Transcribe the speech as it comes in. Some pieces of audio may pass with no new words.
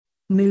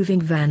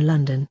Moving Van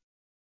London.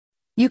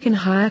 You can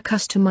hire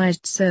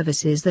customized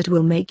services that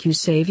will make you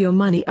save your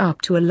money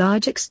up to a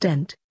large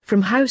extent.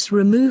 From house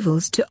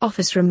removals to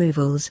office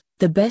removals,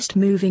 the Best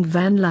Moving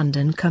Van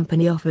London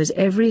company offers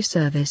every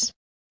service.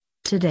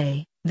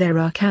 Today, there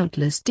are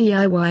countless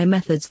DIY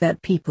methods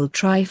that people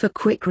try for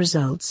quick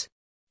results.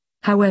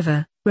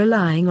 However,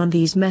 relying on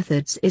these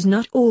methods is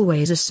not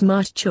always a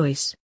smart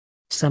choice.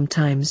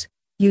 Sometimes,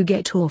 you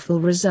get awful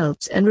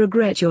results and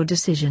regret your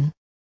decision.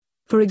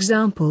 For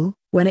example,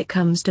 when it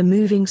comes to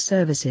moving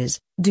services,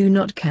 do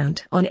not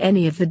count on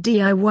any of the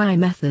DIY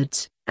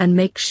methods, and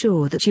make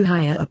sure that you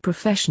hire a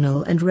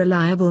professional and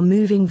reliable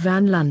Moving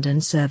Van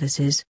London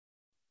services.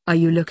 Are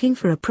you looking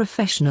for a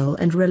professional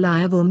and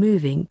reliable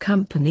moving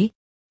company?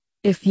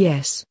 If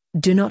yes,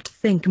 do not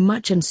think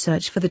much and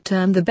search for the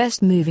term "the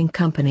best moving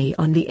company"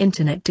 on the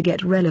internet to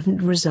get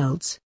relevant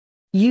results.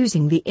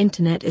 Using the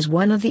internet is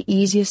one of the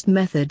easiest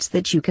methods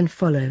that you can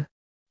follow.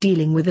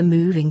 Dealing with the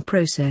moving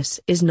process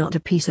is not a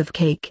piece of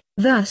cake,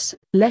 thus,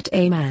 let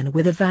a man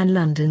with a Van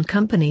London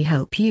company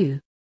help you.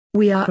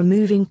 We are a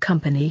moving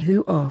company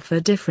who offer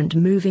different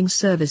moving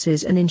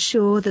services and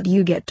ensure that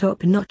you get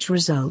top-notch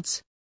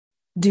results.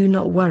 Do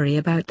not worry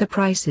about the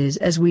prices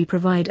as we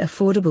provide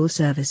affordable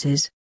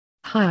services.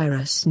 Hire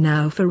us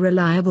now for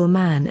reliable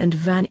man and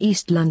van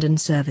East London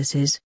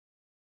services.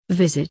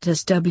 Visit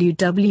us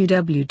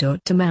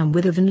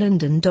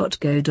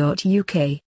www.manwithavanlondon.co.uk.